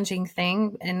challenging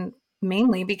thing, and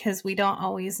mainly because we don't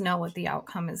always know what the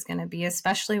outcome is going to be,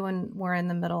 especially when we're in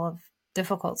the middle of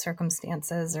difficult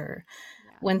circumstances or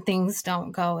when things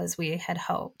don't go as we had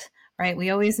hoped, right?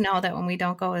 We always know that when we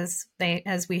don't go as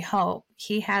we hope,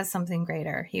 he has something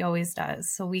greater. He always does.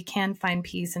 So we can find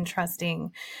peace in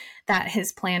trusting that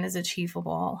his plan is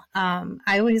achievable.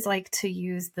 I always like to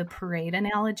use the parade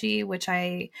analogy, which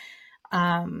I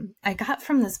got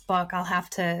from this book. I'll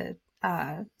have to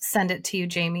send it to you,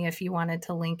 Jamie, if you wanted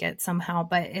to link it somehow.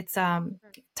 But it's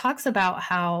talks about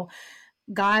how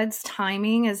God's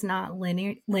timing is not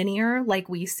linear like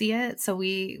we see it. So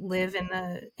we live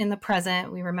in the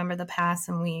present, we remember the past,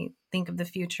 and we think of the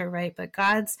future, right? But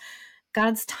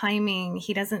God's timing,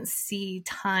 he doesn't see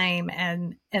time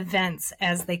and events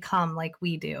as they come like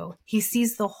we do. He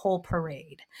sees the whole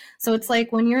parade. So it's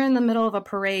like when you're in the middle of a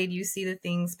parade, you see the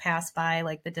things pass by,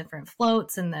 like the different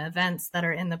floats and the events that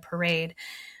are in the parade.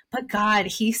 But God,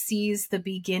 he sees the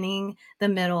beginning, the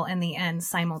middle, and the end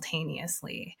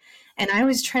simultaneously. And I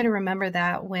always try to remember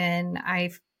that when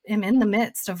I am in the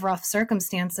midst of rough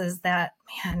circumstances, that,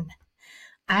 man,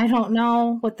 I don't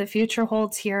know what the future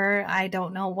holds here. I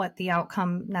don't know what the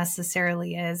outcome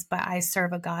necessarily is, but I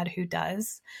serve a God who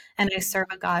does. And I serve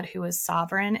a God who is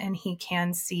sovereign, and he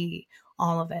can see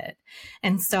all of it.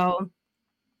 And so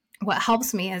what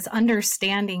helps me is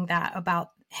understanding that about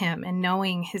him and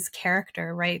knowing his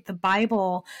character, right? The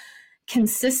Bible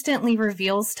consistently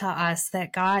reveals to us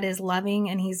that God is loving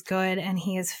and he's good and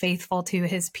he is faithful to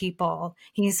his people.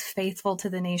 He's faithful to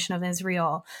the nation of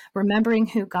Israel. Remembering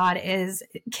who God is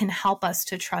can help us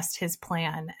to trust his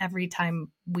plan every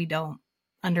time we don't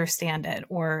understand it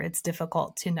or it's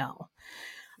difficult to know.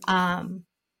 And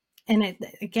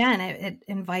it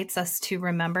invites us to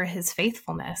remember his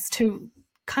faithfulness, to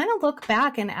kind of look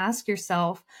back and ask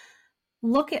yourself,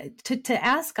 to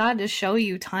ask God to show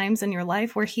you times in your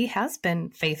life where he has been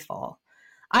faithful.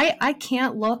 I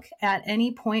can't look at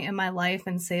any point in my life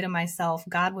and say to myself,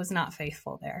 God was not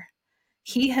faithful there.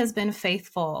 He has been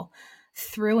faithful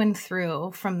through and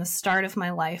through from the start of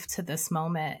my life to this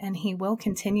moment, and he will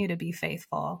continue to be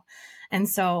faithful. And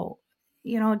so,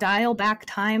 dial back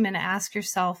time and ask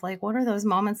yourself, like, what are those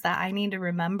moments that I need to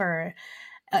remember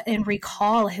and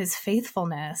recall his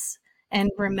faithfulness? And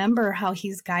remember how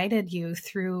he's guided you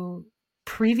through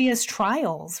previous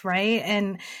trials, right?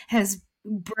 And has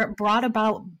brought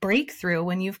about breakthrough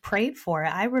when you've prayed for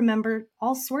it. I remember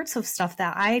all sorts of stuff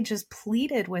that I just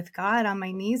pleaded with God on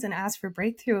my knees and asked for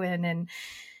breakthrough in. And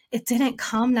it didn't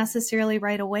come necessarily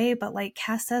right away, but like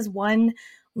Cass says, one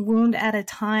wound at a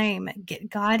time,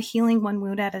 God healing one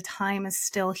wound at a time is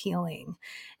still healing.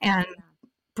 And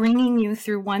bringing you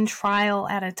through one trial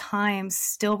at a time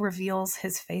still reveals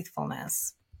his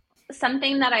faithfulness.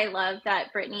 Something that I love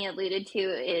that Brittany alluded to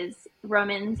is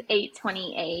Romans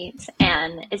 8:28,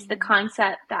 and it's the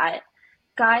concept that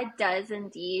God does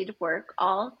indeed work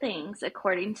all things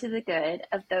according to the good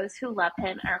of those who love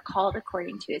him and are called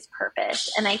according to his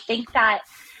purpose. And I think that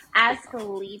as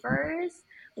believers,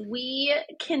 we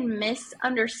can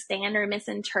misunderstand or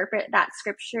misinterpret that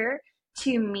scripture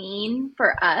to mean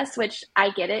for us, which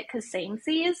I get it because same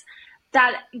sees,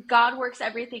 that God works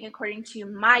everything according to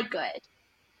my good.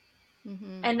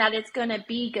 Mm-hmm. And that it's going to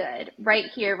be good right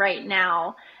here, right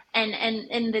now. And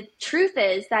the truth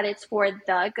is that it's for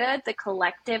the good, the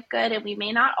collective good. And we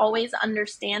may not always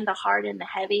understand the hard and the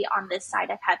heavy on this side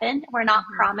of heaven. We're not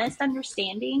promised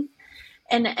understanding.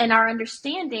 And our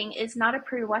understanding is not a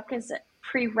prerequisite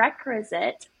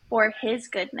for his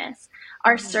goodness.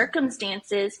 Our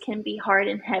circumstances can be hard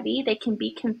and heavy. They can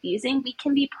be confusing. We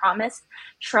can be promised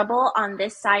trouble on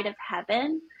this side of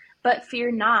heaven, but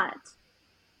fear not,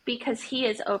 because he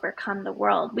has overcome the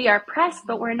world. We are pressed,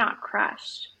 but we're not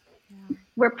crushed. Yeah.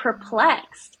 We're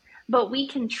perplexed, but we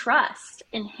can trust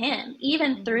in him,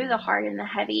 even through the hard and the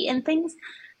heavy. And things,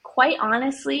 quite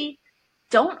honestly,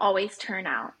 don't always turn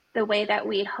out the way that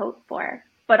we'd hope for.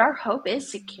 But our hope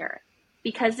is secure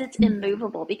because it's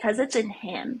immovable, because it's in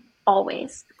him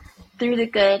always, through the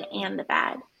good and the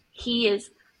bad. He is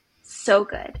so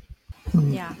good.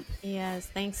 Yeah, he is.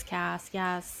 Thanks, Cass.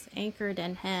 Yes, anchored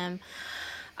in him.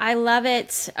 I love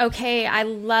it. Okay, I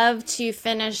love to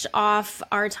finish off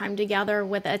our time together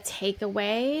with a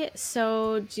takeaway.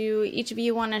 So do each of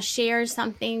you want to share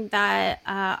something that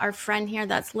our friend here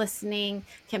that's listening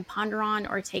can ponder on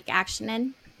or take action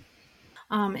in?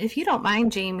 If you don't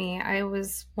mind, Jamie, I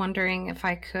was wondering if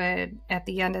I could, at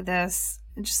the end of this,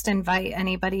 just invite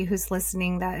anybody who's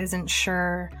listening that isn't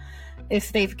sure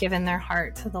if they've given their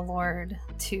heart to the Lord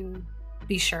to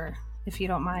be sure, if you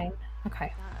don't mind.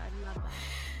 Okay. I love that.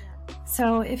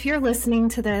 So if you're listening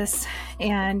to this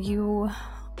and you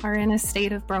are in a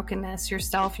state of brokenness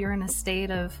yourself, you're in a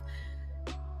state of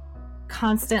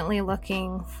constantly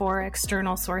looking for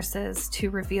external sources to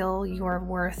reveal your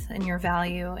worth and your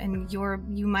value, and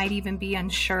you might even be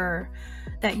unsure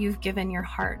that you've given your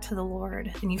heart to the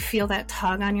Lord, and you feel that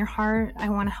tug on your heart, I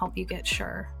want to help you get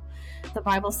sure. The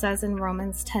Bible says in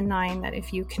Romans 10:9 that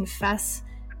if you confess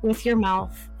with your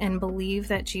mouth and believe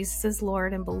that Jesus is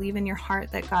Lord and believe in your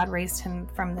heart that God raised him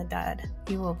from the dead,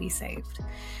 you will be saved.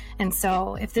 And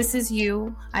so if this is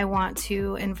you, I want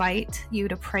to invite you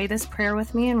to pray this prayer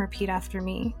with me and repeat after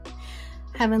me.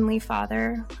 Heavenly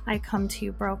Father, I come to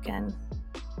you broken.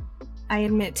 I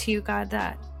admit to you, God,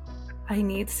 that I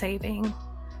need saving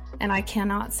and I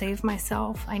cannot save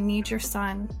myself. I need your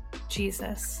Son,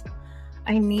 Jesus.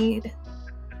 I need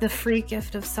the free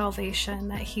gift of salvation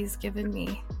that he's given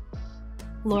me.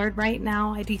 Lord, right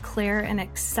now I declare and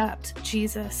accept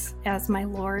Jesus as my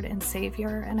Lord and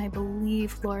Savior, and I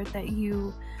believe, Lord, that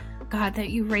you, God,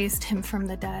 that you raised him from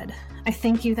the dead. I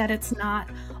thank you that it's not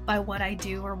by what I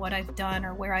do or what I've done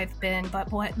or where I've been,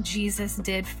 but what Jesus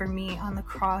did for me on the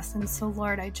cross. And so,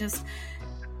 Lord, I just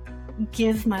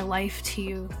give my life to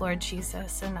you, Lord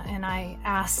Jesus, and I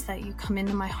ask that you come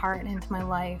into my heart and into my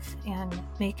life and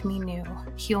make me new.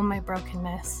 Heal my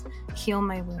brokenness, heal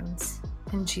my wounds,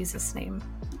 in Jesus' name.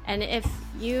 And if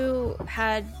you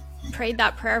had prayed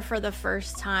that prayer for the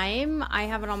first time, I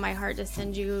have it on my heart to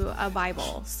send you a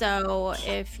Bible. So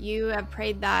if you have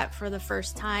prayed that for the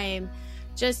first time,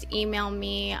 just email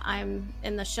me. I'm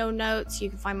in the show notes. You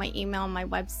can find my email on my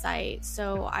website.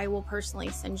 So I will personally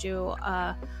send you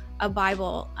a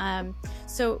Bible.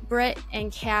 So Britt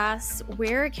and Cass,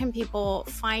 where can people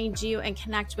find you and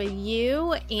connect with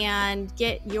you and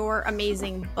get your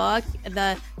amazing book,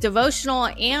 the devotional,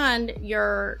 and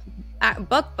your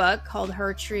book called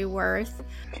Her True Worth?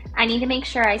 I need to make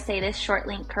sure I say this short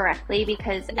link correctly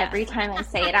because every time I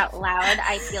say it out loud,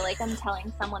 I feel like I'm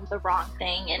telling someone the wrong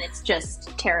thing and it's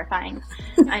just terrifying.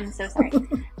 I'm so sorry.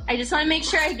 I just want to make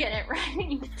sure I get it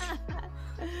right.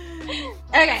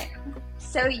 Okay.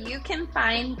 So you can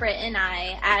find Britt and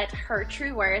I at Her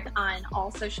True Worth on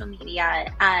all social media.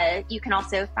 You can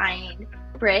also find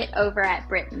Britt over at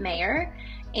Britt Maher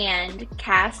and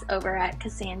Cass over at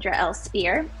Cassandra L.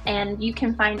 Speer. And you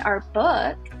can find our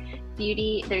book,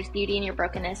 There's Beauty in Your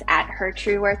Brokenness, at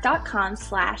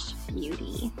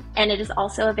hertrueworth.com/beauty. And it is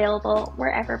also available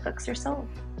wherever books are sold.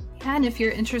 And if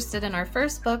you're interested in our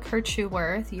first book, Her True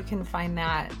Worth, you can find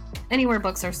that anywhere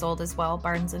books are sold as well.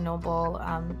 Barnes & Noble,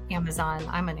 Amazon.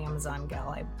 I'm an Amazon gal.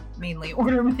 I mainly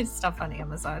order my stuff on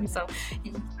Amazon. So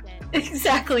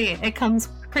exactly. It comes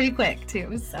pretty quick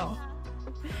too. So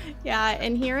yeah,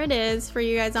 and here it is for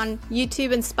you guys on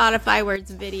YouTube and Spotify where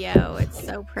it's video. It's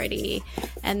so pretty.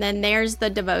 And then there's the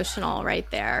devotional right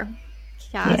there.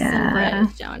 Cass and Britt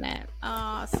is showing it.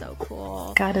 Oh, so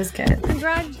cool. God is good.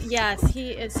 Yes,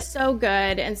 he is so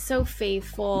good and so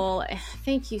faithful.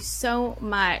 Thank you so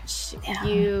much,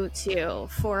 you two,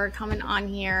 for coming on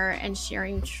here and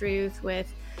sharing truth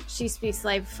with She Speaks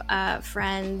Life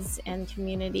friends and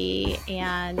community.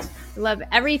 And love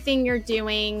everything you're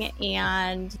doing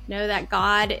and know that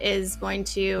God is going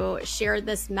to share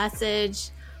this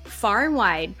message far and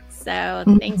wide. So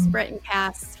thanks, Britt and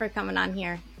Cass, for coming on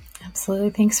here. Absolutely.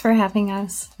 Thanks for having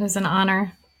us. It was an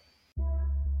honor.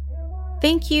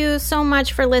 Thank you so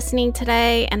much for listening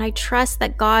today, and I trust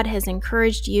that God has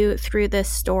encouraged you through this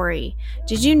story.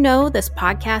 Did you know this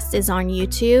podcast is on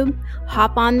YouTube?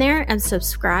 Hop on there and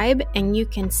subscribe, and you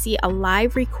can see a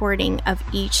live recording of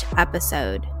each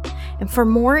episode. And for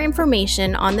more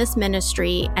information on this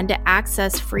ministry and to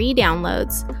access free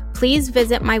downloads, please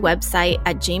visit my website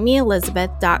at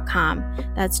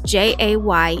jamieelizabeth.com. That's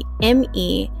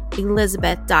JAYMEELIZABETH.com.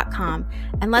 jamieelizabeth.com.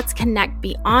 And let's connect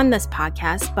beyond this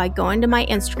podcast by going to my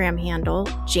Instagram handle,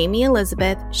 Jamie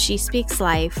Elizabeth, She Speaks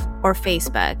Life, or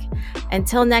Facebook.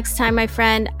 Until next time, my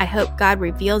friend, I hope God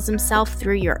reveals himself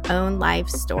through your own life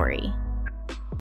story.